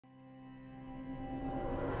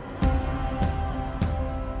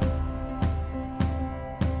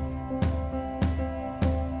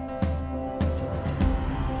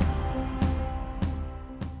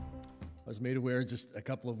made aware just a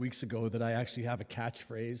couple of weeks ago that I actually have a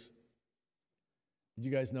catchphrase. Did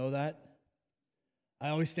you guys know that? I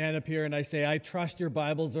always stand up here and I say, I trust your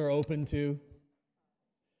Bibles are open to.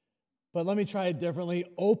 But let me try it differently.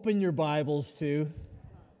 Open your Bibles to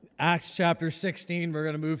Acts chapter 16. We're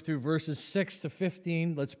going to move through verses 6 to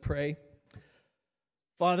 15. Let's pray.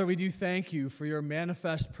 Father, we do thank you for your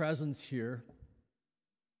manifest presence here.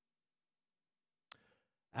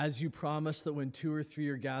 As you promised that when 2 or 3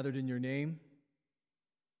 are gathered in your name,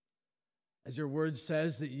 as your word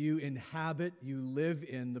says that you inhabit, you live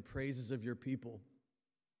in the praises of your people.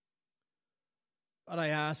 But I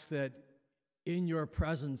ask that in your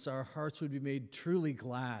presence our hearts would be made truly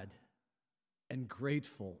glad and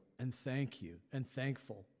grateful and thank you and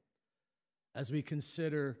thankful as we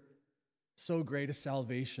consider so great a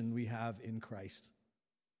salvation we have in Christ.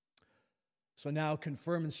 So now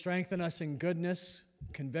confirm and strengthen us in goodness,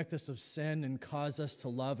 convict us of sin, and cause us to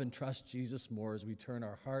love and trust Jesus more as we turn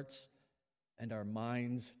our hearts and our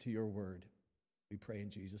minds to your word. We pray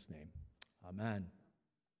in Jesus' name. Amen.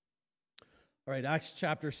 All right, Acts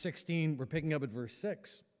chapter 16, we're picking up at verse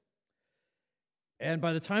 6. And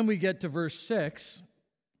by the time we get to verse 6,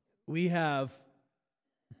 we have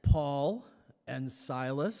Paul and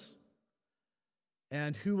Silas.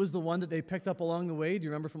 And who was the one that they picked up along the way? Do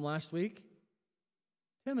you remember from last week?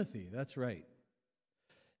 Timothy, that's right.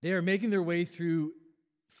 They are making their way through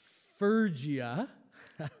Phrygia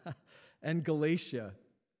and Galatia.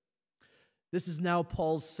 This is now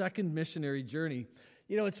Paul's second missionary journey.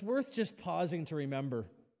 You know, it's worth just pausing to remember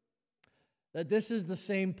that this is the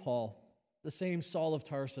same Paul, the same Saul of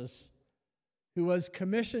Tarsus, who was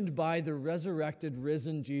commissioned by the resurrected,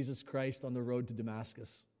 risen Jesus Christ on the road to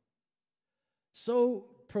Damascus. So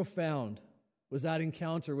profound was that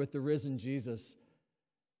encounter with the risen Jesus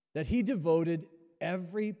that he devoted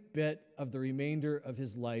every bit of the remainder of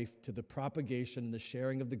his life to the propagation and the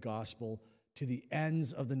sharing of the gospel to the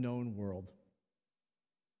ends of the known world.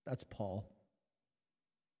 That's Paul.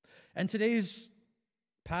 And today's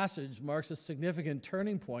passage marks a significant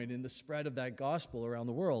turning point in the spread of that gospel around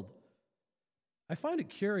the world. I find it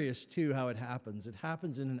curious, too, how it happens. It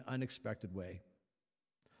happens in an unexpected way.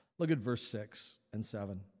 Look at verse 6 and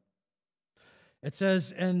 7. It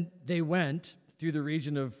says, and they went through the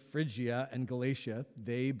region of Phrygia and Galatia,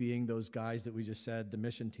 they being those guys that we just said, the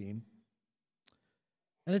mission team.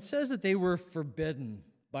 And it says that they were forbidden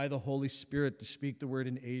by the Holy Spirit to speak the word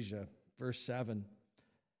in Asia. Verse 7.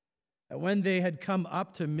 And when they had come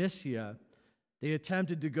up to Mysia, they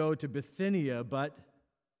attempted to go to Bithynia, but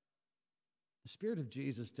the Spirit of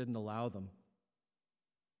Jesus didn't allow them.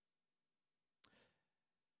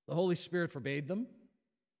 The Holy Spirit forbade them.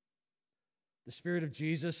 The Spirit of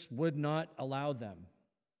Jesus would not allow them.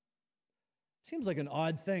 Seems like an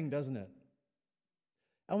odd thing, doesn't it?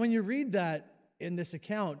 And when you read that in this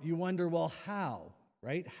account, you wonder, well, how,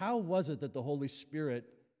 right? How was it that the Holy Spirit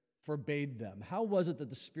forbade them? How was it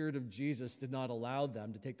that the Spirit of Jesus did not allow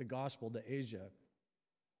them to take the gospel to Asia?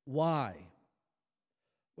 Why?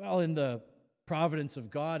 Well, in the providence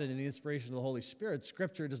of God and in the inspiration of the Holy Spirit,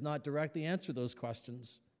 Scripture does not directly answer those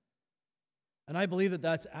questions. And I believe that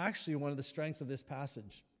that's actually one of the strengths of this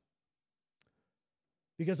passage.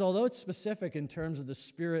 Because although it's specific in terms of the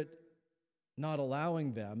Spirit not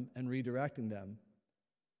allowing them and redirecting them,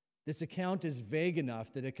 this account is vague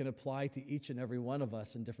enough that it can apply to each and every one of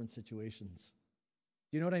us in different situations.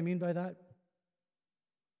 Do you know what I mean by that?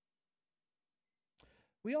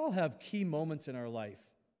 We all have key moments in our life.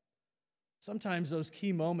 Sometimes those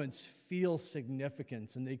key moments feel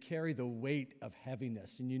significant and they carry the weight of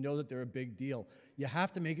heaviness, and you know that they're a big deal. You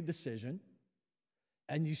have to make a decision,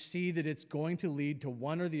 and you see that it's going to lead to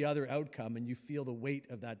one or the other outcome, and you feel the weight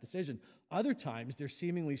of that decision. Other times, they're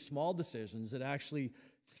seemingly small decisions that actually,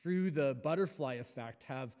 through the butterfly effect,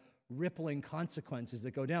 have rippling consequences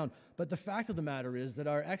that go down. But the fact of the matter is that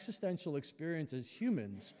our existential experience as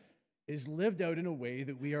humans is lived out in a way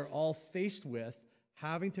that we are all faced with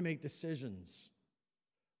having to make decisions.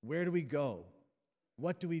 Where do we go?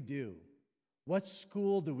 What do we do? What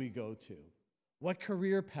school do we go to? What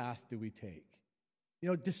career path do we take? You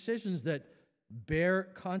know, decisions that bear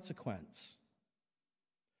consequence.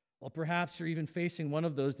 Well, perhaps you're even facing one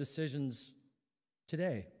of those decisions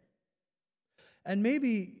today. And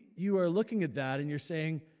maybe you are looking at that and you're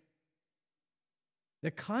saying, the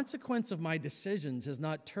consequence of my decisions has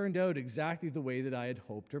not turned out exactly the way that I had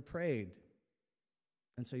hoped or prayed.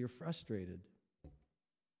 And so you're frustrated.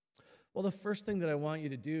 Well, the first thing that I want you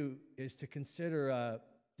to do is to consider a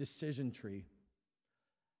decision tree.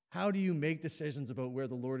 How do you make decisions about where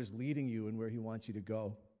the Lord is leading you and where He wants you to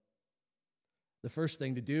go? The first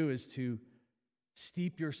thing to do is to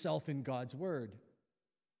Steep yourself in God's word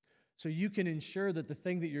so you can ensure that the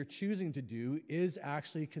thing that you're choosing to do is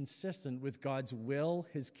actually consistent with God's will,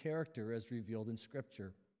 his character as revealed in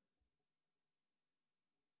Scripture.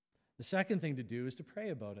 The second thing to do is to pray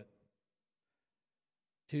about it.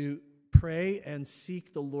 To pray and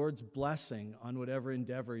seek the Lord's blessing on whatever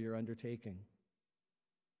endeavor you're undertaking.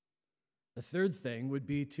 The third thing would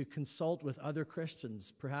be to consult with other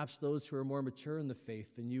Christians, perhaps those who are more mature in the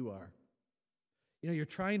faith than you are. You're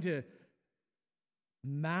trying to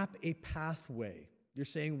map a pathway. You're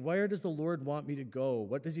saying, where does the Lord want me to go?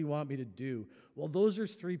 What does he want me to do? Well, those are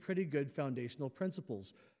three pretty good foundational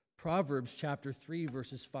principles. Proverbs chapter 3,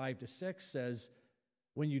 verses 5-6 says,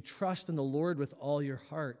 when you trust in the Lord with all your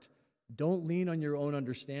heart, don't lean on your own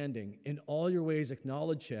understanding. In all your ways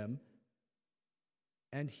acknowledge him,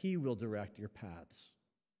 and he will direct your paths.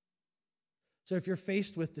 So if you're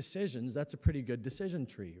faced with decisions, that's a pretty good decision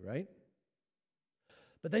tree, right?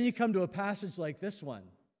 But then you come to a passage like this one.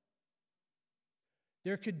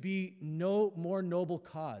 There could be no more noble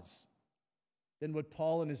cause than what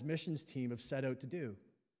Paul and his missions team have set out to do.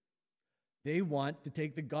 They want to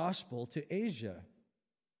take the gospel to Asia.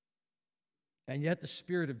 And yet the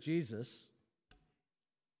Spirit of Jesus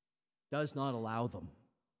does not allow them.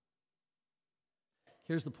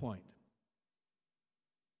 Here's the point.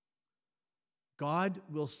 God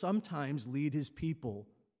will sometimes lead his people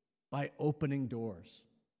by opening doors.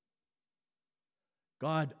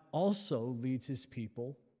 God also leads his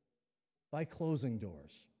people by closing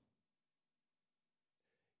doors.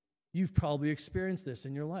 You've probably experienced this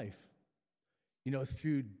in your life.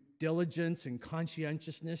 Through diligence and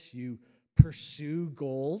conscientiousness, you pursue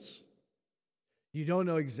goals. You don't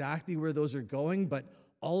know exactly where those are going, but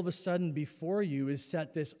all of a sudden before you is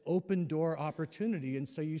set this open door opportunity, and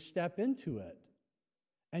so you step into it.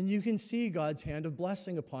 And you can see God's hand of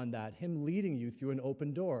blessing upon that, him leading you through an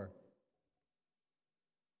open door.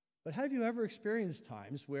 But have you ever experienced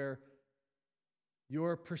times where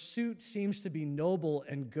your pursuit seems to be noble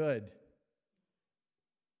and good?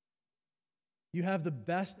 You have the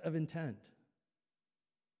best of intent,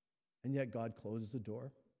 and yet God closes the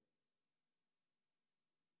door?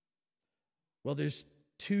 Well, there's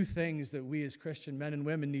two things that we as Christian men and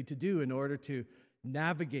women need to do in order to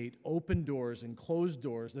navigate open doors and closed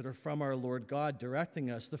doors that are from our Lord God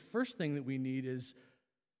directing us. The first thing that we need is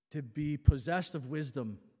to be possessed of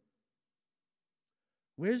wisdom.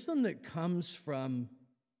 Wisdom that comes from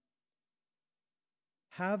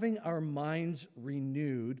having our minds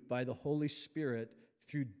renewed by the Holy Spirit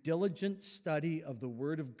through diligent study of the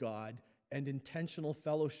Word of God and intentional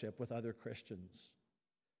fellowship with other Christians.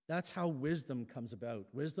 That's how wisdom comes about.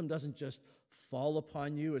 Wisdom doesn't just fall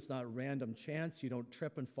upon you. It's not random chance. You don't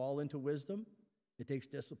trip and fall into wisdom. It takes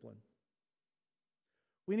discipline.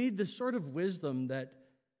 We need the sort of wisdom that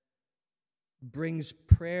brings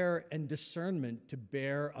prayer and discernment to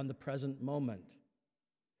bear on the present moment.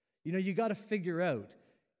 You got to figure out,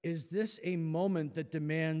 is this a moment that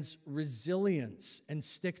demands resilience and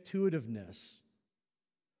stick-to-itiveness?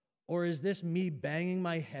 Or is this me banging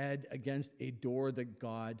my head against a door that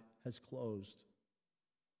God has closed?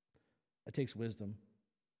 That takes wisdom.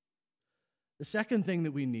 The second thing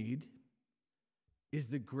that we need is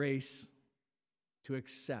the grace to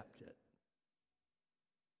accept it.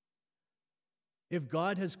 If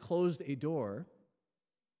God has closed a door,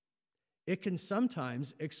 it can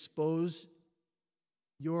sometimes expose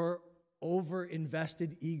your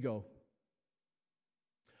over-invested ego.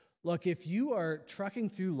 Look, if you are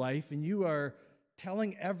trucking through life and you are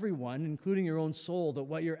telling everyone, including your own soul, that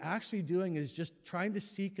what you're actually doing is just trying to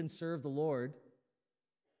seek and serve the Lord,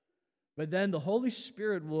 but then the Holy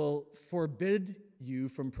Spirit will forbid you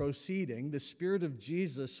from proceeding, the Spirit of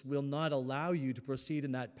Jesus will not allow you to proceed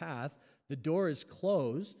in that path, the door is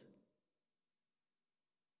closed,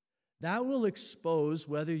 that will expose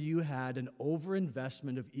whether you had an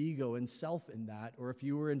overinvestment of ego and self in that, or if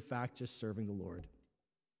you were in fact just serving the Lord.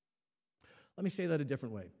 Let me say that a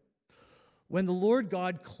different way. When the Lord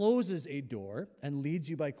God closes a door and leads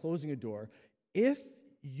you by closing a door, if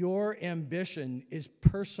your ambition is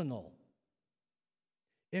personal,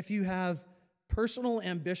 if you have personal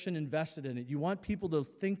ambition invested in it, you want people to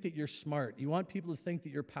think that you're smart, you want people to think that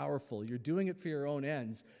you're powerful, you're doing it for your own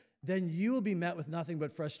ends, then you will be met with nothing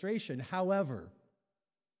but frustration. However,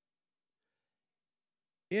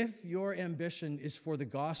 if your ambition is for the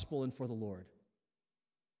gospel and for the Lord,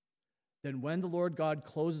 then when the Lord God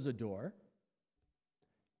closes a door,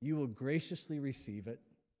 you will graciously receive it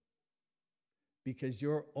because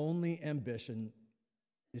your only ambition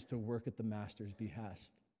is to work at the Master's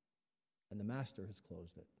behest, and the Master has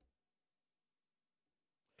closed it.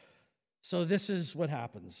 So this is what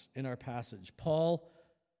happens in our passage. Paul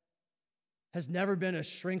has never been a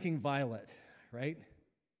shrinking violet, right?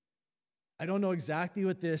 I don't know exactly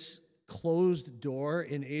what this closed door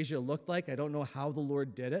in Asia looked like. I don't know how the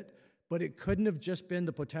Lord did it, but it couldn't have just been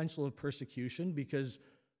the potential of persecution, because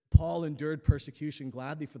Paul endured persecution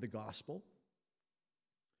gladly for the gospel.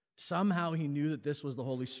 Somehow he knew that this was the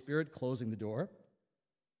Holy Spirit closing the door.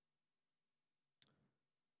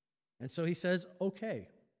 And so he says, okay.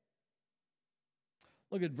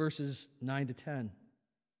 Look at verses 9 to 10.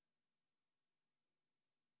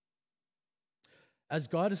 As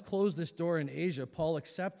God has closed this door in Asia, Paul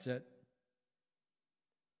accepts it,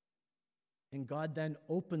 and God then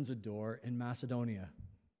opens a door in Macedonia.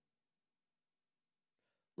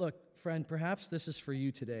 Look, friend, perhaps this is for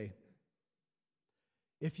you today.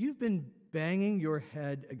 If you've been banging your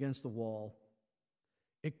head against the wall,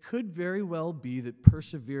 it could very well be that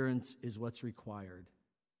perseverance is what's required.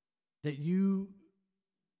 That you,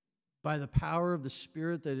 by the power of the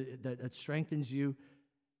Spirit that strengthens you,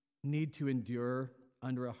 need to endure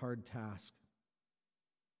under a hard task.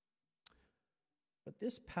 But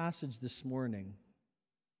this passage this morning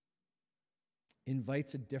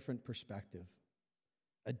invites a different perspective,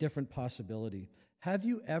 a different possibility. Have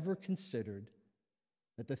you ever considered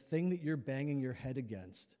that the thing that you're banging your head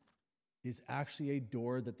against is actually a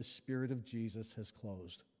door that the Spirit of Jesus has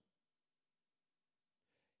closed?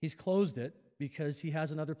 He's closed it because he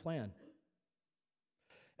has another plan.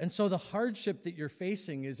 And so the hardship that you're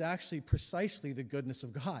facing is actually precisely the goodness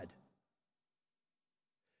of God.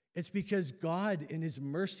 It's because God, in his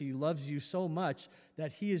mercy, loves you so much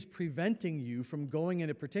that he is preventing you from going in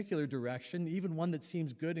a particular direction, even one that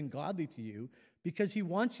seems good and godly to you, because he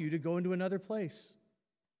wants you to go into another place.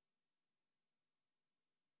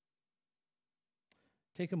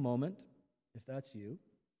 Take a moment, if that's you,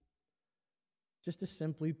 just to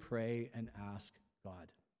simply pray and ask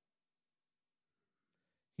God.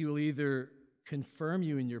 He will either confirm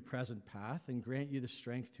you in your present path and grant you the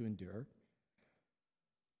strength to endure,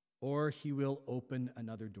 or he will open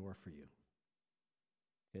another door for you.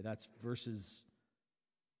 Okay, that's verses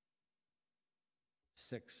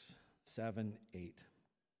 6, 7, 8.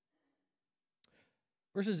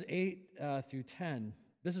 Verses 8 through 10,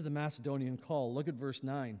 this is the Macedonian call. Look at verse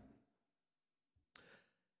 9.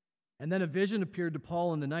 And then a vision appeared to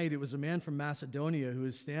Paul in the night. It was a man from Macedonia who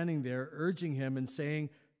was standing there, urging him and saying,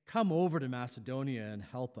 "Come over to Macedonia and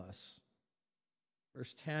help us."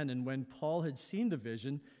 Verse 10, and when Paul had seen the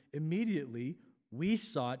vision, immediately we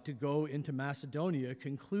sought to go into Macedonia,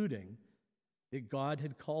 concluding that God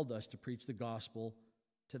had called us to preach the gospel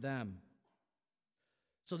to them.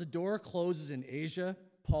 So the door closes in Asia.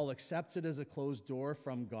 Paul accepts it as a closed door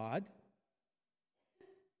from God.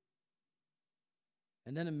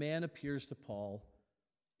 And then a man appears to Paul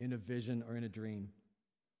in a vision or in a dream.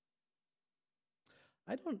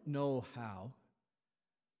 I don't know how,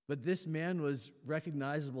 but this man was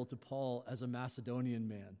recognizable to Paul as a Macedonian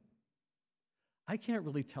man. I can't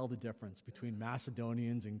really tell the difference between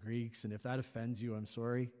Macedonians and Greeks, and if that offends you, I'm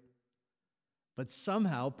sorry. But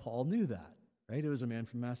somehow Paul knew that, right? It was a man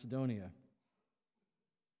from Macedonia.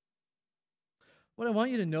 What I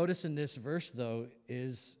want you to notice in this verse, though,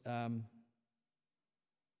 is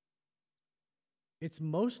it's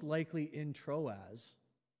most likely in Troas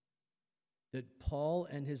that Paul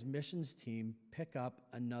and his missions team pick up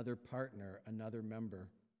another partner, another member.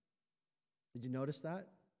 Did you notice that?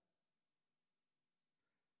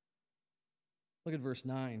 Look at verse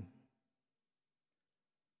 9.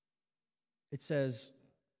 It says,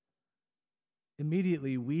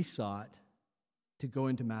 immediately we sought to go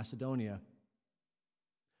into Macedonia.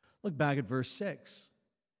 Look back at verse 6.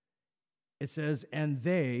 It says, and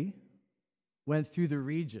they went through the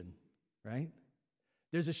region, right?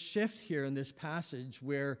 There's a shift here in this passage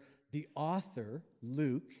where the author,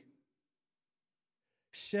 Luke,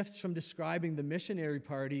 shifts from describing the missionary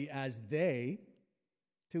party as they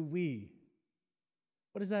to we.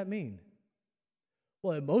 What does that mean?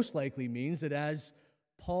 Well, it most likely means that as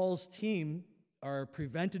Paul's team are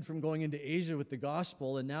prevented from going into Asia with the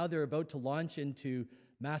gospel, and now they're about to launch into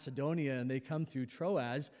Macedonia, and they come through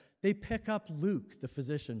Troas, they pick up Luke, the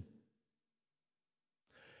physician.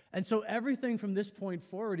 And so everything from this point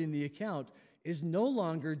forward in the account is no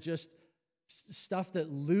longer just stuff that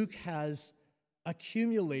Luke has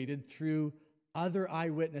accumulated through other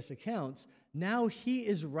eyewitness accounts. Now he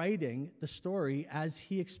is writing the story as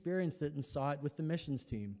he experienced it and saw it with the missions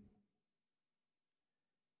team.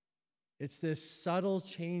 It's this subtle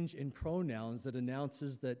change in pronouns that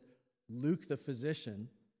announces that Luke the physician,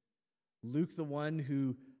 Luke the one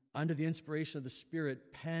who under the inspiration of the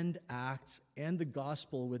Spirit, penned Acts and the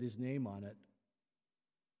gospel with his name on it,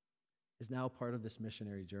 is now part of this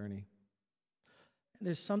missionary journey. And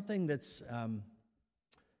there's something that's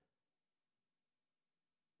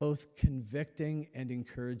both convicting and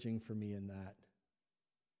encouraging for me in that.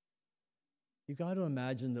 You've got to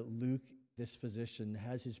imagine that Luke, this physician,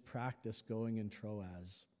 has his practice going in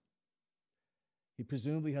Troas. He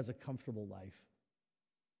presumably has a comfortable life.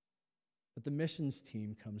 But the missions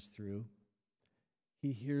team comes through.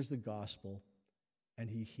 He hears the gospel, and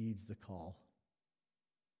he heeds the call.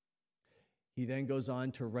 He then goes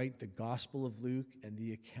on to write the Gospel of Luke and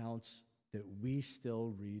the accounts that we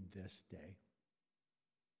still read this day.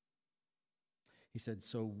 He said,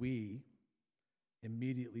 so we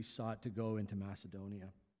immediately sought to go into Macedonia.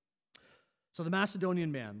 So the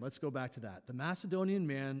Macedonian man, let's go back to that. The Macedonian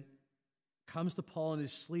man comes to Paul in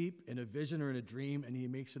his sleep, in a vision or in a dream, and he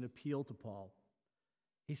makes an appeal to Paul.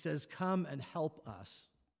 He says, come and help us.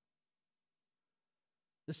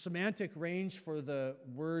 The semantic range for the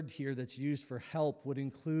word here that's used for help would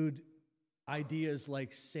include ideas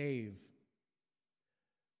like save.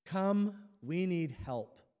 Come, we need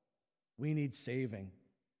help. We need saving.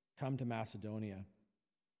 Come to Macedonia.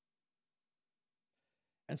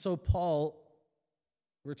 And so Paul,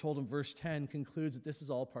 we're told in verse 10, concludes that this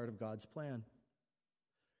is all part of God's plan.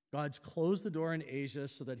 God's closed the door in Asia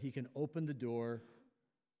so that he can open the door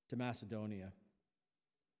to Macedonia.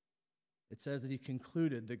 It says that he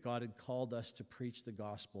concluded that God had called us to preach the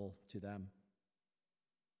gospel to them.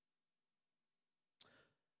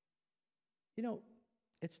 You know,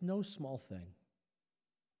 it's no small thing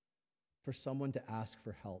for someone to ask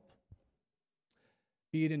for help,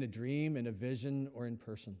 be it in a dream, in a vision, or in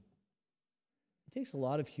person. It takes a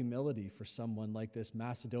lot of humility for someone like this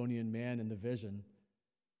Macedonian man in the vision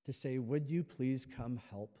to say, would you please come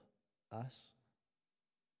help us?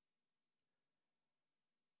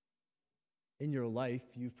 In your life,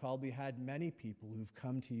 you've probably had many people who've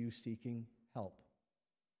come to you seeking help.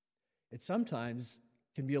 It sometimes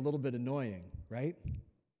can be a little bit annoying, right?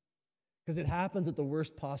 Because it happens at the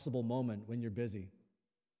worst possible moment when you're busy.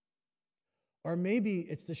 Or maybe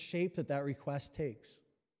it's the shape that that request takes.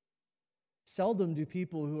 Seldom do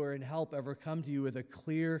people who are in help ever come to you with a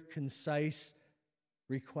clear, concise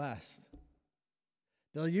request.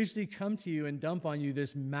 They'll usually come to you and dump on you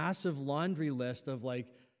this massive laundry list of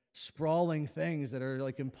sprawling things that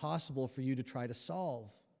are impossible for you to try to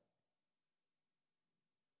solve.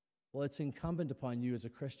 Well, it's incumbent upon you as a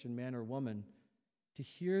Christian man or woman to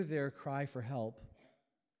hear their cry for help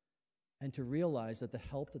and to realize that the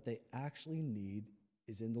help that they actually need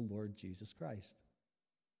is in the Lord Jesus Christ.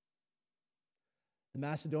 The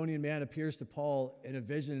Macedonian man appears to Paul in a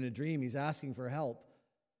vision and a dream. He's asking for help.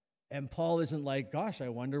 And Paul isn't like, gosh, I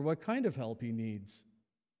wonder what kind of help he needs.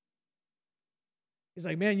 He's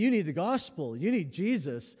like, man, you need the gospel. You need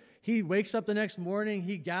Jesus. He wakes up the next morning.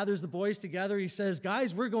 He gathers the boys together. He says,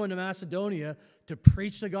 guys, we're going to Macedonia to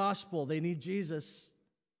preach the gospel. They need Jesus.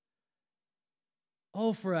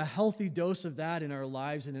 Oh, for a healthy dose of that in our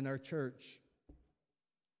lives and in our church.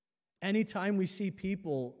 Anytime we see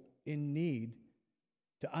people in need,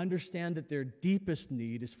 to understand that their deepest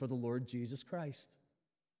need is for the Lord Jesus Christ.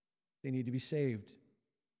 They need to be saved.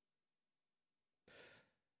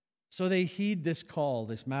 So they heed this call,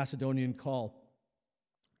 this Macedonian call.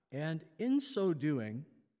 And in so doing,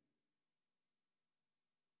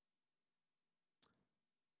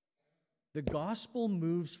 the gospel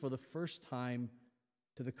moves for the first time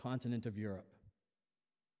to the continent of Europe.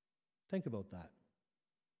 Think about that.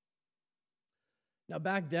 Now,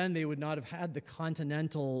 back then, they would not have had the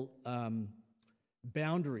continental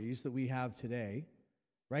boundaries that we have today,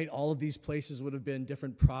 right? All of these places would have been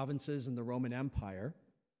different provinces in the Roman Empire.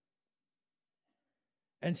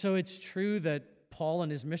 And so it's true that Paul and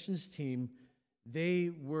his missions team, they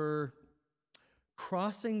were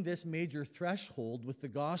crossing this major threshold with the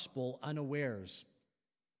gospel unawares.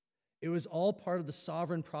 It was all part of the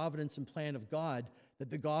sovereign providence and plan of God that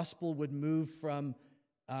the gospel would move from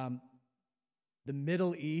the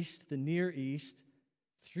Middle East, the Near East,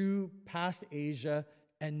 through past Asia,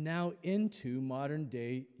 and now into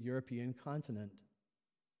modern-day European continent.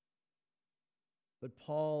 But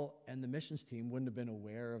Paul and the missions team wouldn't have been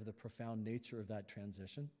aware of the profound nature of that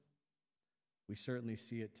transition. We certainly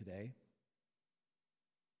see it today.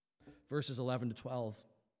 Verses 11 to 12.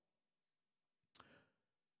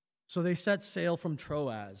 So they set sail from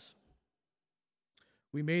Troas.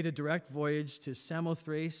 We made a direct voyage to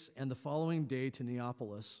Samothrace and the following day to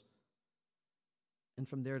Neapolis, and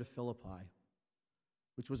from there to Philippi,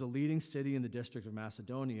 which was a leading city in the district of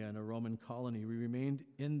Macedonia and a Roman colony. We remained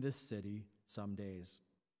in this city some days.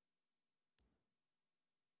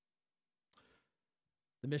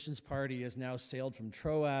 The missions party has now sailed from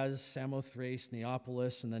Troas, Samothrace,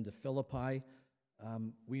 Neapolis, and then to Philippi.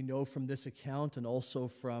 We know from this account and also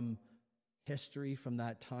from history from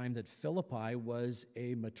that time that Philippi was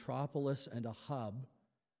a metropolis and a hub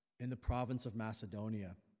in the province of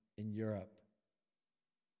Macedonia in Europe.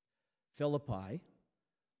 Philippi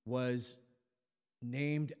was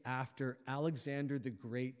named after Alexander the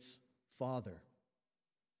Great's father,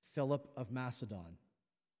 Philip of Macedon.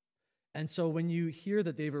 And so when you hear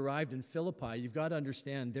that they've arrived in Philippi, you've got to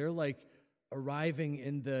understand they're like arriving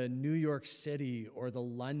in the New York City or the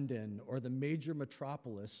London or the major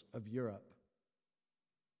metropolis of Europe.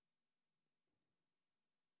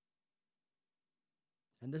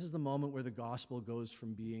 And this is the moment where the gospel goes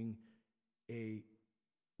from being a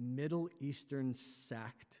Middle Eastern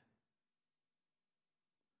sect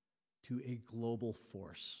to a global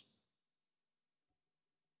force.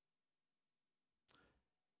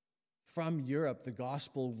 From Europe, the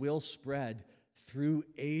gospel will spread through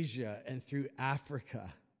Asia and through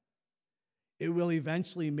Africa. It will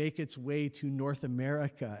eventually make its way to North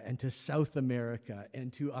America and to South America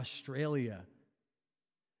and to Australia.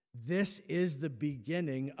 This is the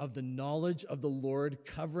beginning of the knowledge of the Lord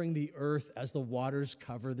covering the earth as the waters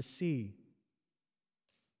cover the sea.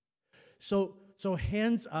 So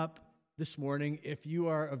hands up this morning if you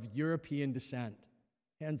are of European descent.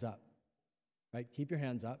 Hands up, right? Keep your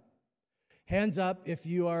hands up. Hands up if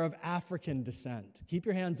you are of African descent. Keep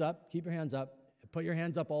your hands up. Keep your hands up. Put your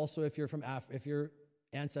hands up also if you're from if your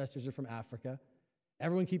ancestors are from Africa.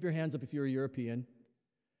 Everyone keep your hands up if you're a European.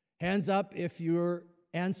 Hands up if your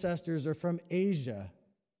ancestors are from Asia.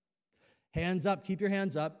 Hands up. Keep your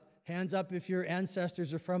hands up. Hands up if your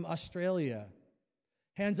ancestors are from Australia.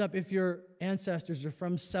 Hands up if your ancestors are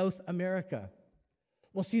from South America.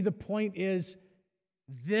 Well, see, the point is,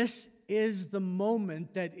 this is the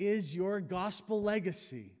moment that is your gospel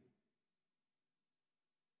legacy.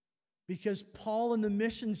 Because Paul and the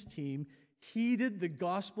missions team heeded the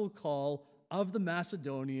gospel call of the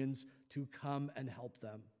Macedonians to come and help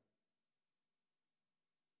them.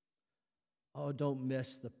 Oh, don't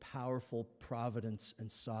miss the powerful providence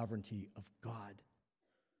and sovereignty of God.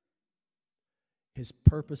 His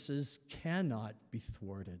purposes cannot be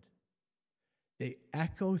thwarted. They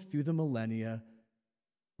echo through the millennia,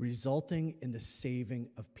 resulting in the saving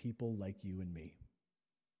of people like you and me.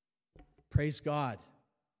 Praise God.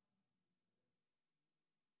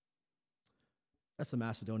 That's the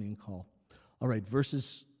Macedonian call. All right,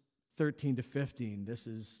 verses 13 to 15. This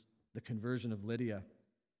is the conversion of Lydia.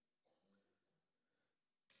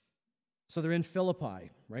 So they're in Philippi,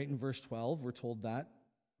 right? In verse 12, we're told that.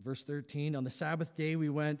 Verse 13, on the Sabbath day we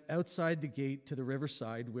went outside the gate to the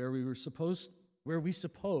riverside where we supposed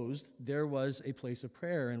there was a place of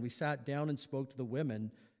prayer, and we sat down and spoke to the women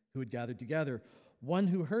who had gathered together. One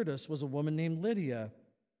who heard us was a woman named Lydia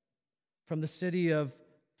from the city of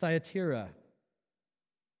Thyatira.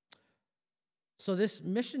 So this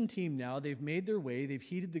mission team now, they've made their way,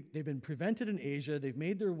 they've been prevented in Asia, they've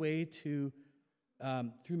made their way to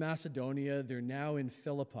through Macedonia. They're now in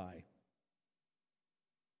Philippi.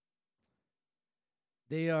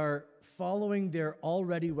 They are following their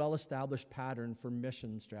already well-established pattern for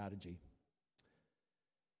mission strategy.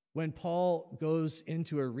 When Paul goes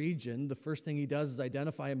into a region, the first thing he does is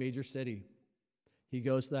identify a major city. He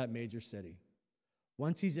goes to that major city.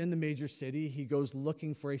 Once he's in the major city, he goes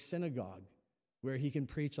looking for a synagogue where he can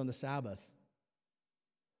preach on the Sabbath.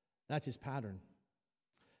 That's his pattern.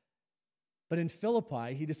 But in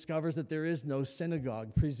Philippi, he discovers that there is no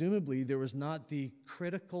synagogue. Presumably, there was not the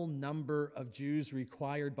critical number of Jews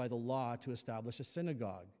required by the law to establish a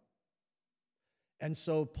synagogue. And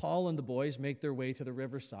so Paul and the boys make their way to the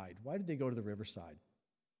riverside. Why did they go to the riverside?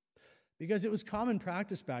 Because it was common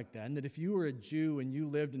practice back then that if you were a Jew and you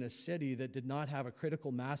lived in a city that did not have a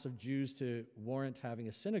critical mass of Jews to warrant having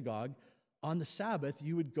a synagogue, on the Sabbath,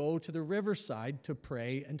 you would go to the riverside to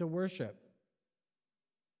pray and to worship.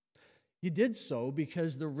 You did so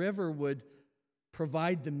because the river would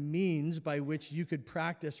provide the means by which you could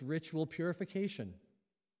practice ritual purification.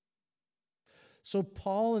 So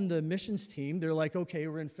Paul and the missions team, they're like, okay,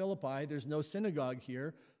 we're in Philippi, there's no synagogue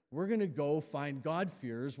here, we're going to go find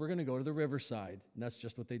God-fearers, we're going to go to the riverside. And that's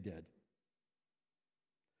just what they did.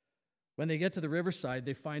 When they get to the riverside,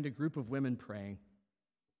 they find a group of women praying.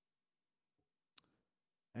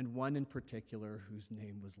 And one in particular whose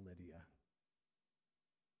name was Lydia.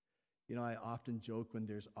 You know, I often joke when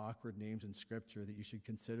there's awkward names in Scripture that you should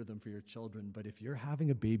consider them for your children, but if you're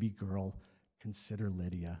having a baby girl, consider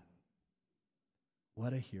Lydia.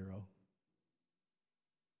 What a hero.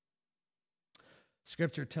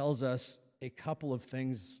 Scripture tells us a couple of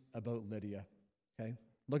things about Lydia, okay?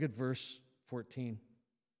 Look at verse 14.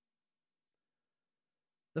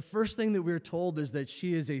 The first thing that we're told is that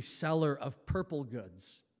she is a seller of purple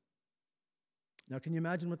goods. Now, can you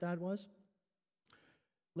imagine what that was?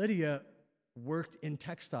 Lydia worked in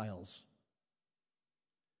textiles.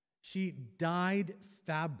 She dyed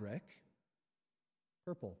fabric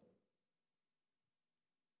purple.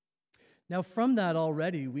 Now, from that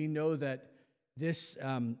already, we know that this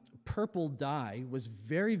purple dye was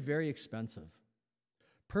very, very expensive.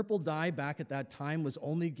 Purple dye back at that time was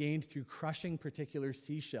only gained through crushing particular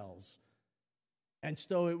seashells. And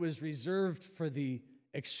so it was reserved for the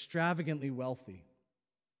extravagantly wealthy.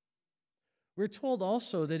 We're told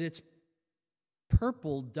also that it's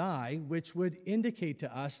purple dye, which would indicate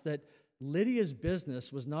to us that Lydia's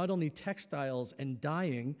business was not only textiles and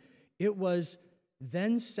dyeing, it was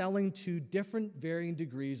then selling to different varying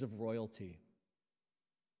degrees of royalty.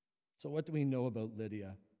 So what do we know about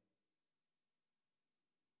Lydia?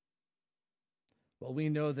 Well, we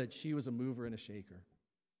know that she was a mover and a shaker.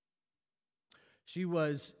 She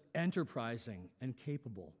was enterprising and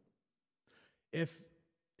capable. If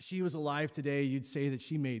she was alive today, you'd say that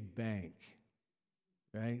she made bank,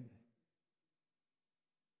 right?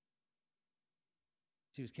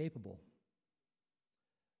 She was capable.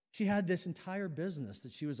 She had this entire business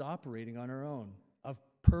that she was operating on her own of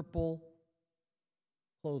purple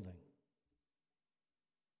clothing.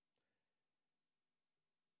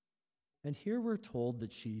 And here we're told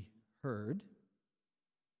that she heard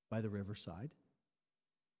by the riverside.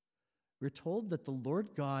 We're told that the Lord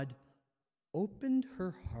God opened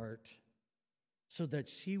her heart so that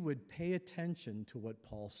she would pay attention to what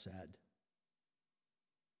Paul said.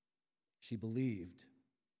 She believed.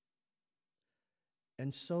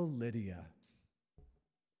 And so Lydia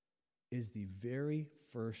is the very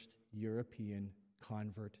first European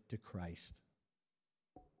convert to Christ.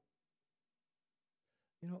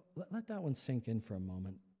 You know, let that one sink in for a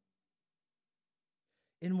moment.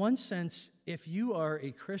 In one sense, if you are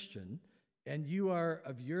a Christian and you are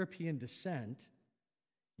of European descent,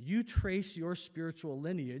 you trace your spiritual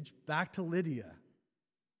lineage back to Lydia.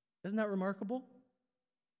 Isn't that remarkable?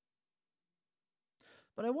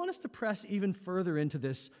 But I want us to press even further into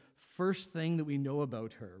this first thing that we know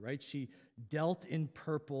about her, right? She dealt in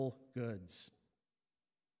purple goods.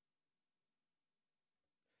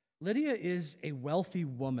 Lydia is a wealthy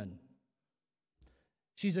woman.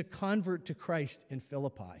 She's a convert to Christ in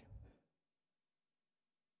Philippi.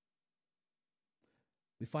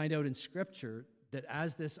 We find out in Scripture that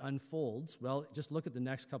as this unfolds, well, just look at the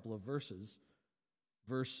next couple of verses.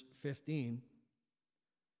 Verse 15,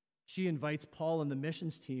 she invites Paul and the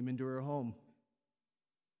missions team into her home.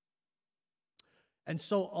 And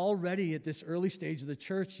so already at this early stage of the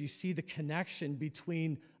church, you see the connection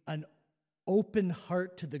between an open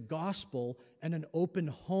heart to the gospel and an open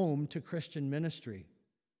home to Christian ministry.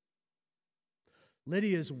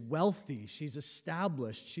 Lydia is wealthy. She's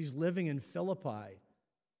established. She's living in Philippi.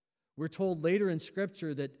 We're told later in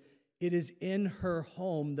Scripture that it is in her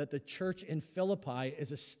home that the church in Philippi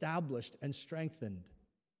is established and strengthened.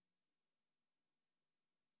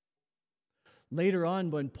 Later on,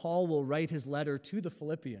 when Paul will write his letter to the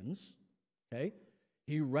Philippians, okay,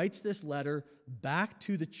 he writes this letter back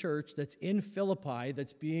to the church that's in Philippi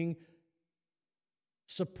that's being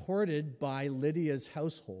supported by Lydia's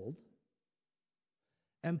household.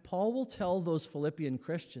 And Paul will tell those Philippian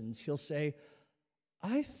Christians, he'll say,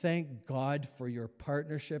 I thank God for your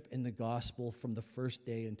partnership in the gospel from the first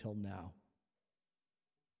day until now.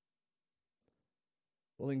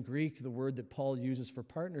 Well, in Greek, the word that Paul uses for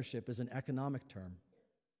partnership is an economic term.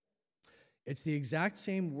 It's the exact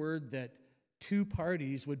same word that two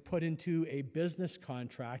parties would put into a business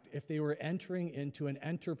contract if they were entering into an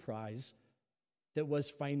enterprise that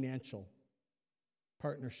was financial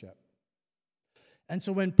partnership. And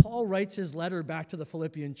so when Paul writes his letter back to the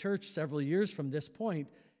Philippian church several years from this point,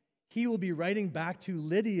 he will be writing back to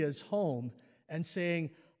Lydia's home and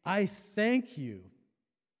saying, I thank you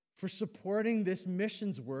for supporting this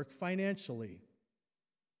missions work financially.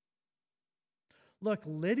 Look,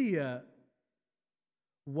 Lydia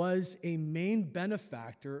was a main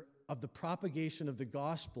benefactor of the propagation of the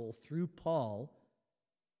gospel through Paul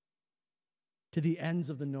to the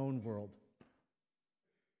ends of the known world.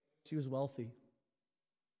 She was wealthy.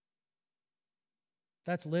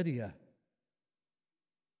 That's Lydia.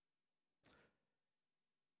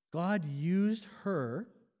 God used her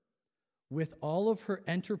with all of her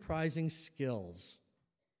enterprising skills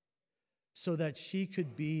so that she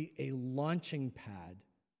could be a launching pad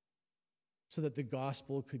so that the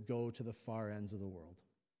gospel could go to the far ends of the world.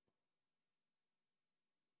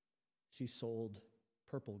 She sold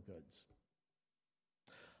purple goods.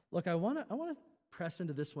 Look, I want to press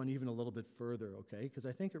into this one even a little bit further, okay? Because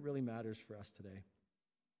I think it really matters for us today.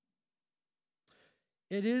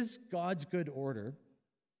 It is God's good order.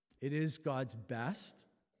 It is God's best.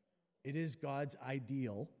 It is God's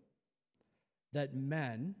ideal that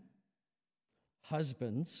men,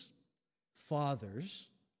 husbands, fathers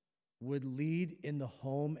would lead in the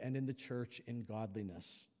home and in the church in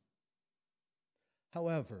godliness.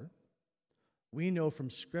 However, we know from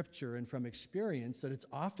Scripture and from experience that it's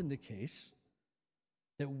often the case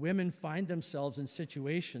that women find themselves in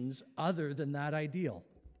situations other than that ideal.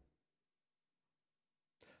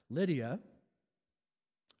 Lydia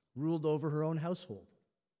ruled over her own household.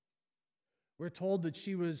 We're told that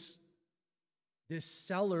she was this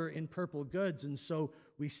seller in purple goods, and so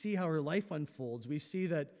we see how her life unfolds. We see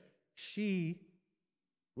that she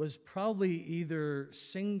was probably either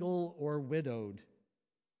single or widowed.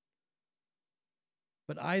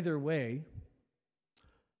 But either way,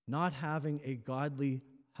 not having a godly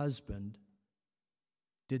husband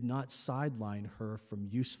did not sideline her from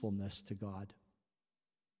usefulness to God.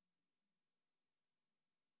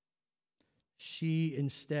 She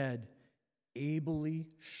instead ably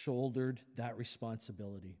shouldered that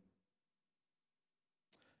responsibility.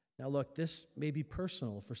 Now look, this may be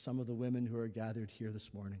personal for some of the women who are gathered here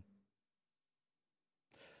this morning.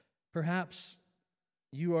 Perhaps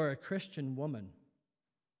you are a Christian woman,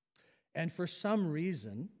 and for some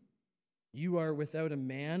reason, you are without a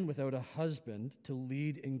man, without a husband to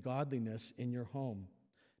lead in godliness in your home.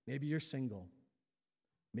 Maybe you're single.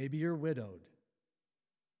 Maybe you're widowed.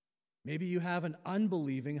 Maybe you have an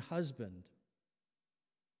unbelieving husband.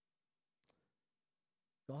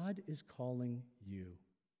 God is calling you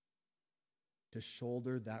to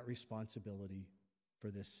shoulder that responsibility for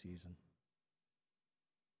this season.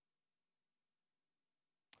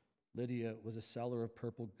 Lydia was a seller of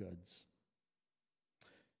purple goods.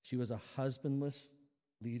 She was a husbandless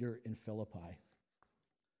leader in Philippi.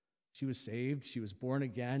 She was saved, she was born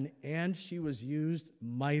again, and she was used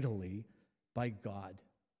mightily by God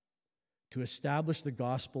to establish the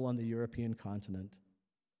gospel on the European continent.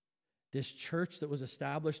 This church that was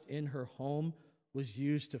established in her home was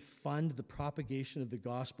used to fund the propagation of the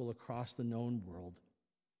gospel across the known world.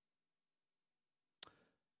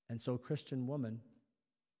 And so, Christian woman,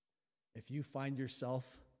 if you find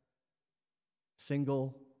yourself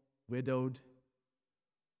single, widowed,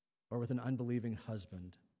 or with an unbelieving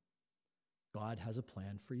husband, God has a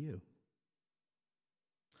plan for you.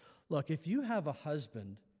 Look, if you have a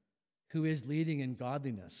husband who is leading in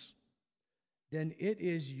godliness, then it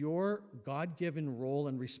is your God-given role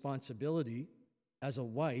and responsibility as a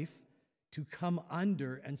wife to come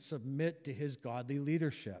under and submit to his godly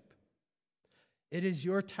leadership. It is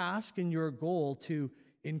your task and your goal to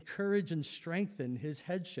encourage and strengthen his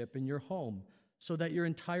headship in your home so that your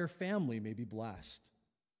entire family may be blessed.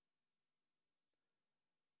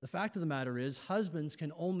 The fact of the matter is, husbands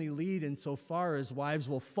can only lead insofar as wives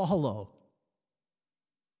will follow.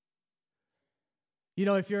 You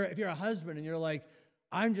know, if you're a husband and you're like,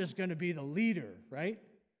 I'm just going to be the leader, right?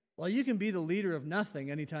 Well, you can be the leader of nothing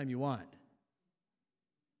anytime you want.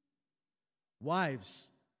 Wives,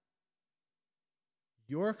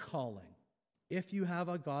 your calling, if you have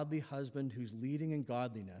a godly husband who's leading in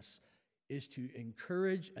godliness, is to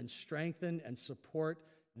encourage and strengthen and support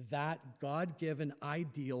that God-given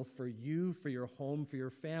ideal for you, for your home, for your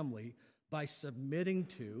family, by submitting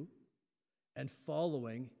to and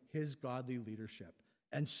following his godly leadership.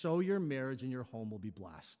 And so your marriage and your home will be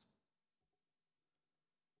blessed.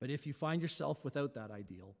 But if you find yourself without that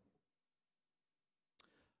ideal,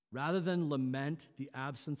 rather than lament the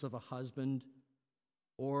absence of a husband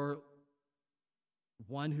or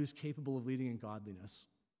one who's capable of leading in godliness,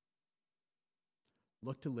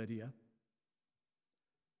 look to Lydia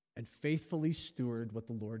and faithfully steward what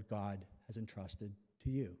the Lord God has entrusted to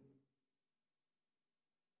you.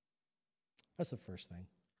 That's the first thing.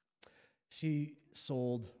 She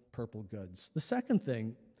sold purple goods. The second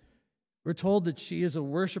thing, we're told that she is a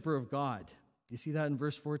worshiper of God. Do you see that in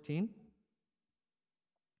verse 14?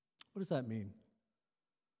 What does that mean?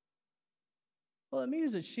 Well, it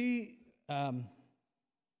means that she had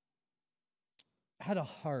a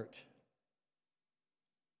heart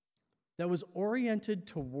that was oriented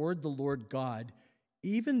toward the Lord God,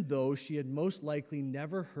 even though she had most likely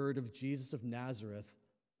never heard of Jesus of Nazareth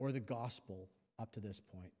or the gospel up to this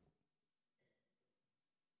point.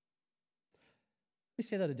 Let me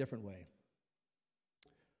say that a different way.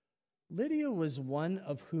 Lydia was one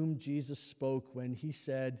of whom Jesus spoke when he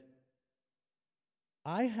said,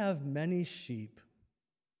 I have many sheep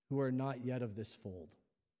who are not yet of this fold.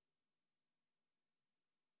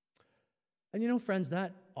 And you know, friends,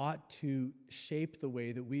 that ought to shape the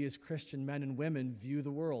way that we as Christian men and women view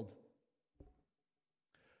the world.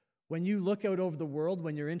 When you look out over the world,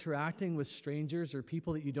 when you're interacting with strangers or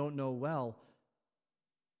people that you don't know well,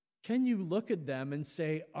 can you look at them and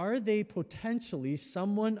say, are they potentially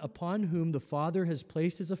someone upon whom the Father has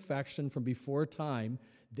placed his affection from before time?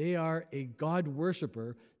 They are a God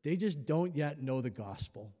worshiper. They just don't yet know the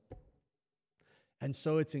gospel. And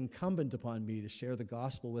so it's incumbent upon me to share the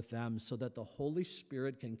gospel with them so that the Holy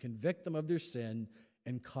Spirit can convict them of their sin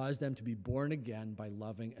and cause them to be born again by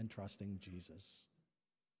loving and trusting Jesus.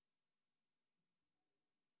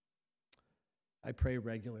 I pray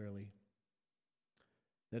regularly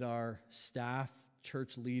that our staff,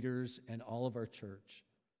 church leaders, and all of our church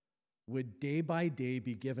would day by day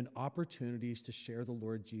be given opportunities to share the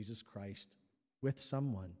Lord Jesus Christ with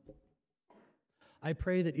someone. I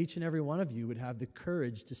pray that each and every one of you would have the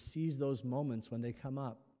courage to seize those moments when they come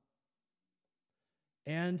up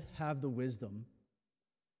and have the wisdom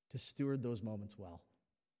to steward those moments well.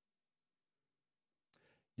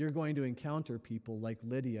 You're going to encounter people like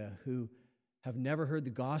Lydia who have never heard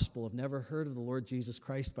the gospel, have never heard of the Lord Jesus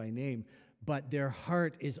Christ by name, but their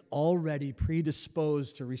heart is already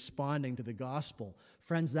predisposed to responding to the gospel.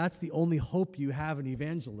 Friends, that's the only hope you have in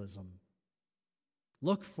evangelism.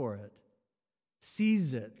 Look for it.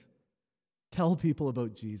 Seize it. Tell people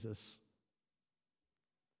about Jesus.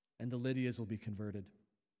 And the Lydias will be converted.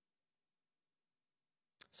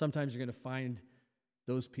 Sometimes you're going to find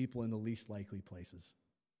those people in the least likely places.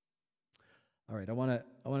 All right, I want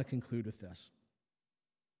to conclude with this.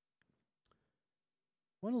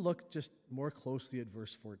 I want to look just more closely at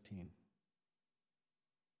verse 14,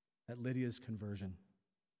 at Lydia's conversion.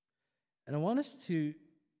 And I want us to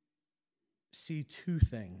see two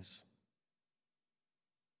things.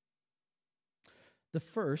 The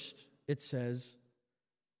first, it says,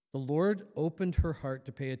 the Lord opened her heart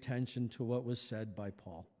to pay attention to what was said by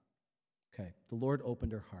Paul. Okay, the Lord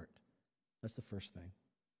opened her heart. That's the first thing.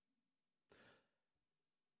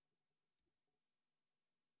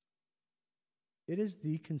 It is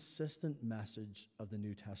the consistent message of the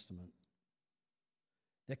New Testament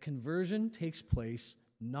that conversion takes place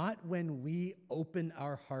not when we open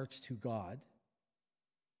our hearts to God,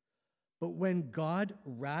 but when God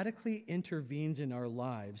radically intervenes in our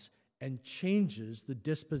lives and changes the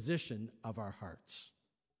disposition of our hearts.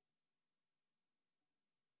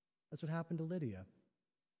 That's what happened to Lydia.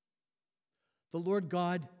 The Lord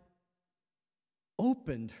God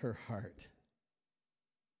opened her heart.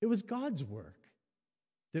 It was God's work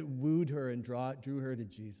that wooed her and drew her to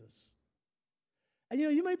Jesus. And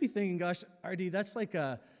you might be thinking, gosh, Artie, that's like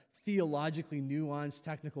a theologically nuanced,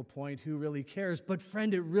 technical point. Who really cares? But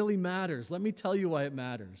friend, it really matters. Let me tell you why it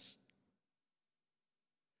matters.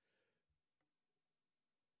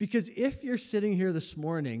 Because if you're sitting here this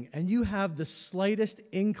morning and you have the slightest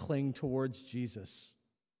inkling towards Jesus,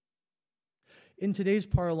 in today's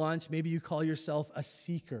parlance, maybe you call yourself a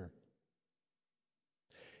seeker.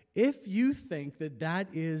 If you think that that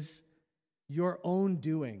is your own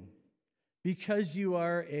doing, because you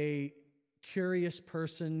are a curious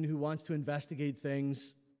person who wants to investigate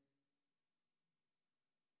things,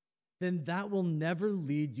 then that will never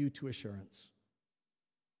lead you to assurance.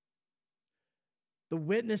 The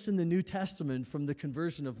witness in the New Testament from the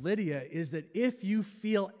conversion of Lydia is that if you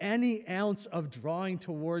feel any ounce of drawing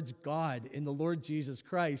towards God in the Lord Jesus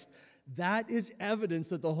Christ, that is evidence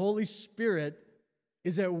that the Holy Spirit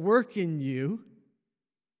is at work in you,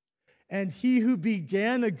 and he who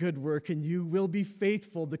began a good work in you will be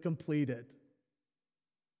faithful to complete it.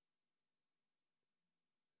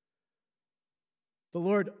 The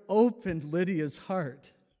Lord opened Lydia's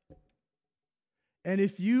heart. And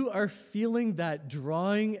if you are feeling that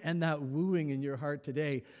drawing and that wooing in your heart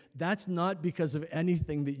today, that's not because of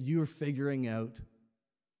anything that you're figuring out.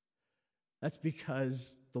 That's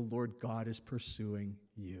because the Lord God is pursuing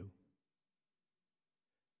you.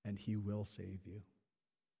 And he will save you.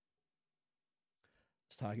 I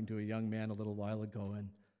was talking to a young man a little while ago, and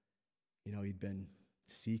he'd been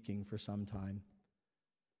seeking for some time.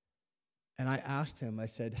 And I asked him, I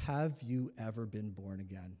said, have you ever been born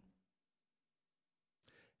again?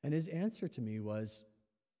 And his answer to me was,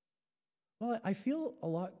 well, I feel a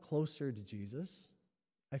lot closer to Jesus.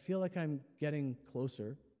 I feel like I'm getting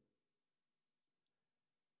closer.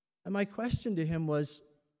 And my question to him was,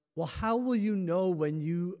 well, how will you know when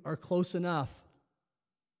you are close enough?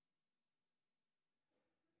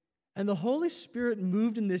 And the Holy Spirit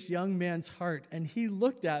moved in this young man's heart, and he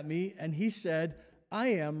looked at me and he said, I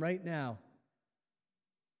am right now.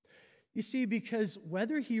 You see, because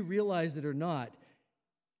whether he realized it or not,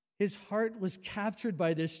 His heart was captured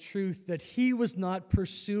by this truth that he was not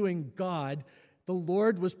pursuing God. The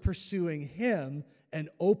Lord was pursuing him and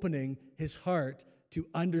opening his heart to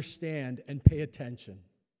understand and pay attention.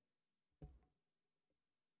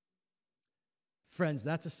 Friends,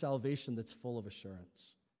 that's a salvation that's full of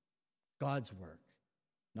assurance. God's work,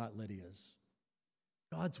 not Lydia's.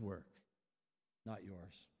 God's work, not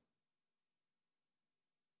yours.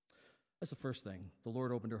 That's the first thing. The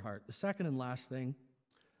Lord opened her heart. The second and last thing,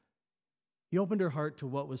 he opened her heart to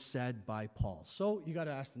what was said by Paul. So you got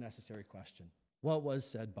to ask the necessary question. What was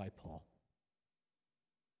said by Paul?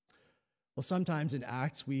 Well, sometimes in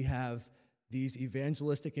Acts, we have these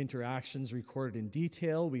evangelistic interactions recorded in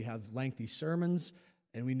detail. We have lengthy sermons,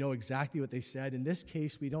 and we know exactly what they said. In this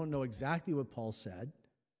case, we don't know exactly what Paul said,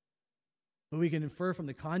 but we can infer from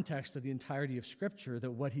the context of the entirety of Scripture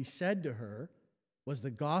that what he said to her was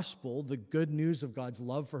the gospel, the good news of God's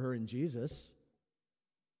love for her in Jesus.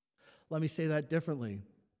 Let me say that differently.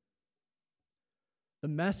 The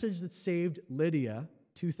message that saved Lydia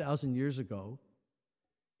 2,000 years ago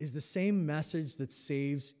is the same message that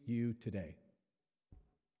saves you today.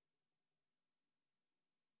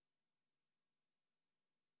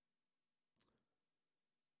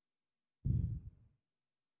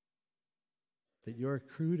 That your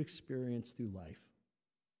crude experience through life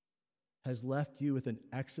has left you with an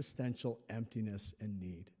existential emptiness and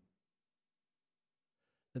need.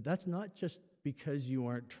 That's not just because you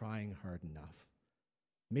aren't trying hard enough.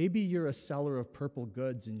 Maybe you're a seller of purple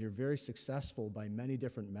goods and you're very successful by many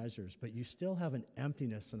different measures, but you still have an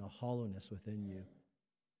emptiness and a hollowness within you.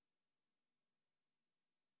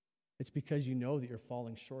 It's because you know that you're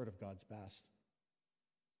falling short of God's best.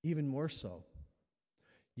 Even more so,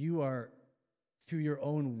 you are, through your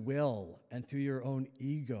own will and through your own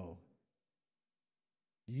ego,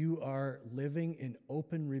 you are living in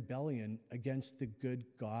open rebellion against the good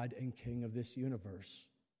God and King of this universe.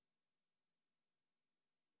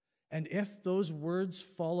 And if those words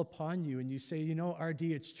fall upon you and you say, you know, RD,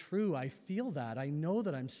 it's true, I feel that, I know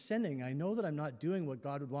that I'm sinning, I know that I'm not doing what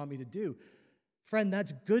God would want me to do. Friend,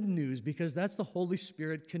 that's good news because that's the Holy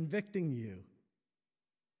Spirit convicting you.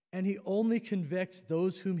 And he only convicts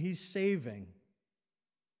those whom he's saving.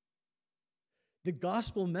 The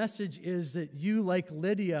gospel message is that you, like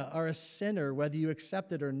Lydia, are a sinner, whether you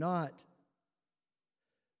accept it or not.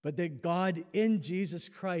 But that God in Jesus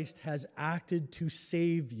Christ has acted to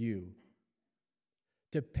save you,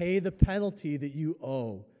 to pay the penalty that you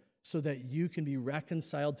owe, so that you can be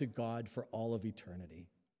reconciled to God for all of eternity.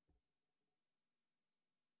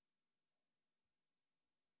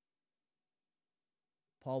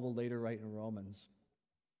 Paul will later write in Romans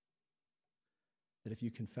that if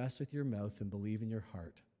you confess with your mouth and believe in your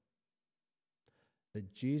heart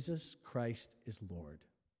that Jesus Christ is Lord,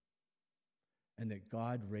 and that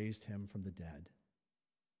God raised him from the dead,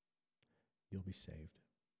 you'll be saved.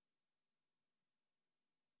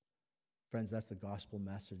 Friends, that's the gospel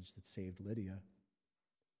message that saved Lydia,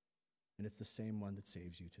 and it's the same one that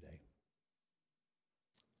saves you today.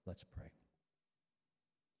 Let's pray.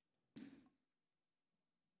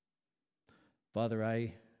 Father,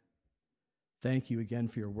 I thank you again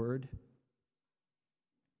for your word.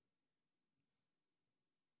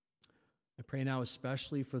 I pray now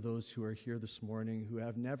especially for those who are here this morning who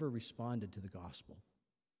have never responded to the gospel.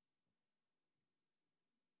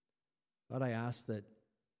 God, I ask that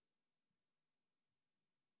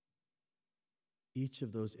each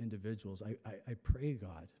of those individuals, I pray,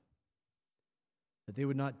 God, that they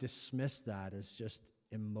would not dismiss that as just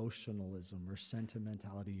emotionalism or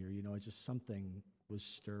sentimentality or, just something was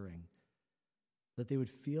stirring. That they would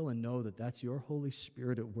feel and know that that's your Holy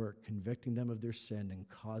Spirit at work, convicting them of their sin and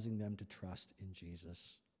causing them to trust in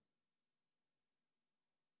Jesus.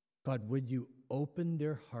 God, would you open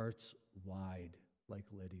their hearts wide like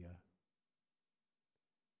Lydia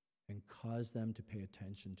and cause them to pay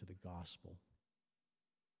attention to the gospel,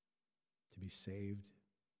 to be saved,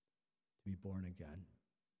 to be born again.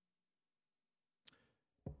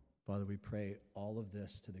 Father, we pray all of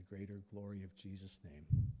this to the greater glory of Jesus' name.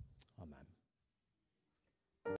 Amen.